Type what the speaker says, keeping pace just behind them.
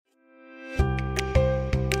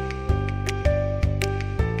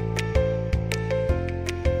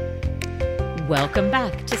Welcome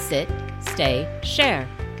back to Sit, Stay, Share,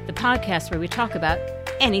 the podcast where we talk about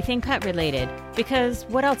anything pet related. Because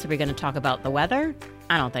what else are we going to talk about? The weather?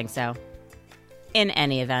 I don't think so. In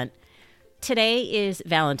any event, today is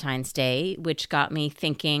Valentine's Day, which got me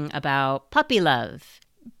thinking about puppy love,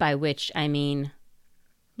 by which I mean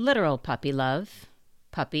literal puppy love,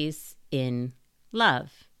 puppies in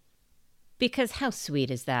love. Because how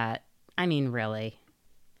sweet is that? I mean, really.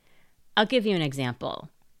 I'll give you an example.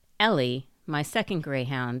 Ellie, my second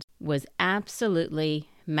greyhound, was absolutely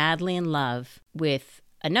madly in love with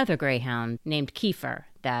another greyhound named Kiefer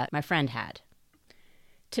that my friend had.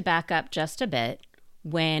 To back up just a bit,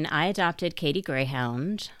 when I adopted Katie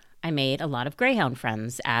Greyhound, I made a lot of greyhound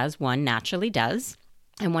friends, as one naturally does.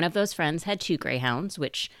 And one of those friends had 2 greyhounds,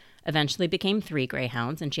 which eventually became 3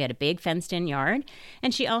 greyhounds, and she had a big fenced-in yard.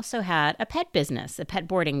 And she also had a pet business, a pet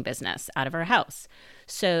boarding business out of her house.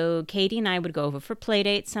 So Katie and I would go over for play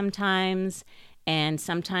dates sometimes, and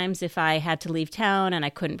sometimes if I had to leave town and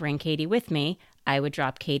I couldn't bring Katie with me, I would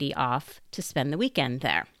drop Katie off to spend the weekend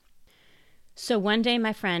there. So one day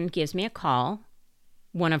my friend gives me a call.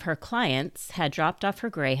 One of her clients had dropped off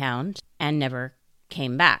her greyhound and never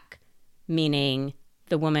came back, meaning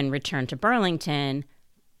the woman returned to Burlington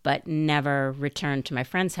but never returned to my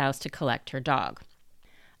friend's house to collect her dog.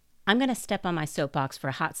 I'm going to step on my soapbox for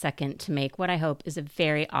a hot second to make what I hope is a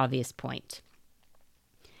very obvious point.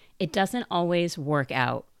 It doesn't always work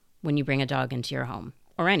out when you bring a dog into your home,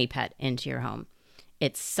 or any pet into your home.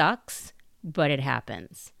 It sucks, but it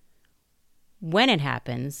happens. When it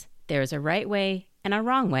happens, there is a right way and a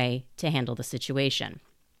wrong way to handle the situation.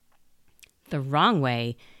 The wrong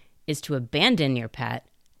way is to abandon your pet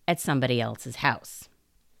at somebody else's house.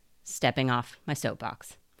 Stepping off my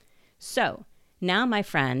soapbox. So, now my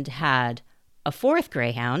friend had a 4th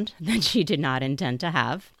greyhound that she did not intend to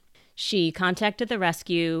have. She contacted the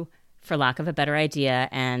rescue, for lack of a better idea,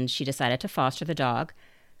 and she decided to foster the dog.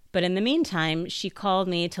 But in the meantime, she called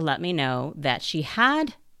me to let me know that she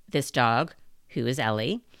had this dog, who is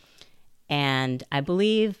Ellie, and I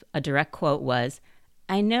believe a direct quote was,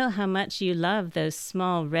 "I know how much you love those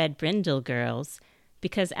small red brindle girls,"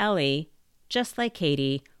 because Ellie, just like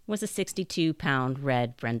Katie, was a 62-pound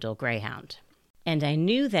red brindle greyhound. And I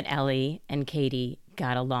knew that Ellie and Katie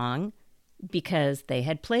got along because they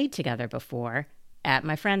had played together before at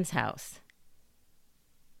my friend's house.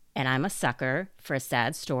 And I'm a sucker for a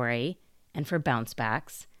sad story and for bounce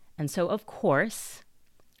backs. And so, of course,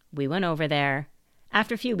 we went over there.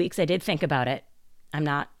 After a few weeks, I did think about it. I'm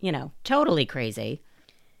not, totally crazy.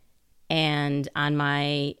 And on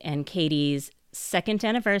my and Katie's 2nd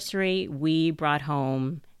anniversary, we brought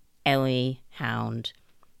home Ellie Hound,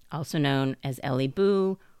 also known as Ellie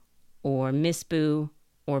Boo or Miss Boo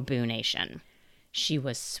or Boo Nation. She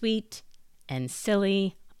was sweet and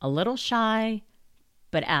silly, a little shy,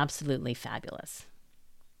 but absolutely fabulous.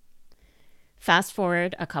 Fast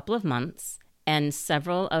forward a couple of months, and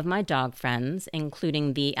several of my dog friends,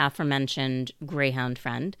 including the aforementioned greyhound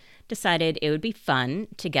friend, decided it would be fun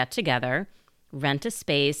to get together, rent a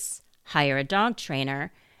space, hire a dog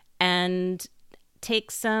trainer, and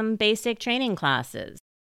take some basic training classes.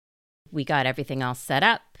 We got everything all set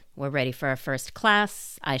up. We're ready for our first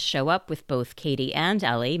class. I show up with both Katie and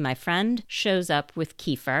Ellie. My friend shows up with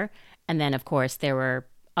Kiefer. And then, of course, there were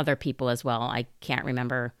other people as well. I can't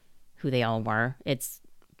remember who they all were. It's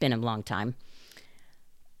been a long time.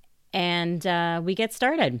 And we get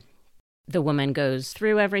started. The woman goes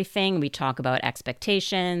through everything. We talk about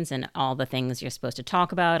expectations and all the things you're supposed to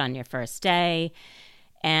talk about on your first day.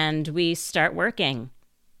 And we start working.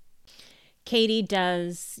 Katie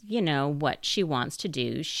does, what she wants to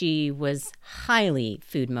do. She was highly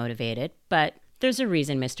food motivated, but there's a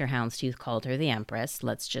reason Mr. Houndstooth called her the Empress.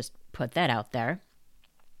 Let's just put that out there.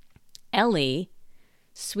 Ellie,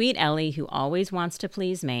 sweet Ellie, who always wants to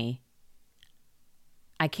please me,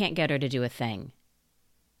 I can't get her to do a thing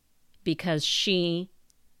because she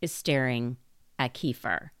is staring at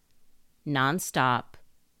Kiefer nonstop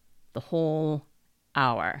the whole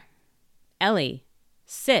hour. Ellie,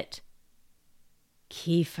 sit.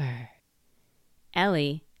 Kiefer.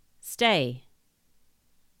 Ellie, stay.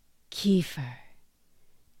 Kiefer.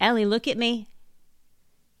 Ellie, look at me.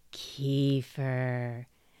 Kiefer.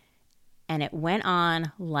 And it went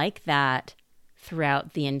on like that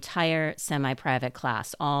throughout the entire semi-private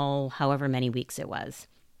class, all however many weeks it was.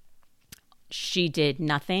 She did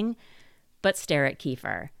nothing but stare at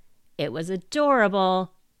Kiefer. It was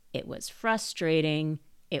adorable. It was frustrating.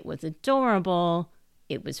 It was adorable.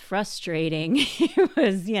 It was frustrating. It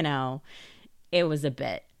was, it was a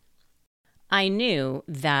bit. I knew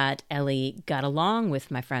that Ellie got along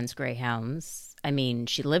with my friend's greyhounds. I mean,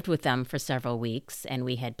 she lived with them for several weeks and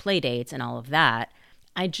we had play dates and all of that.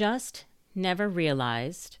 I just never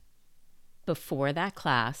realized before that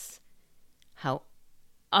class how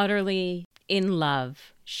utterly in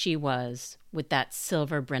love she was with that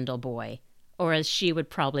silver brindle boy, or as she would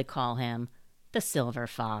probably call him, the silver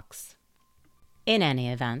fox. In any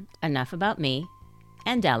event, enough about me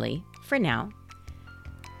and Ellie for now.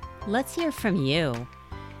 Let's hear from you.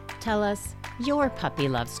 Tell us your puppy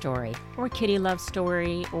love story, or kitty love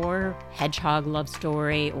story, or hedgehog love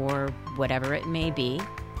story, or whatever it may be.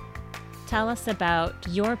 Tell us about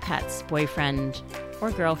your pet's boyfriend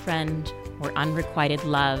or girlfriend or unrequited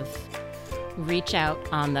love. Reach out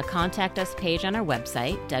on the Contact Us page on our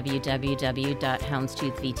website,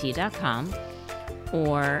 www.houndstoothvt.com,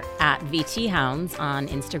 or at VTHounds on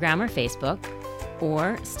Instagram or Facebook,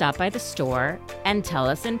 or stop by the store and tell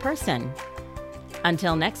us in person.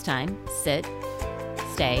 Until next time, sit,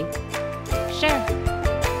 stay, share.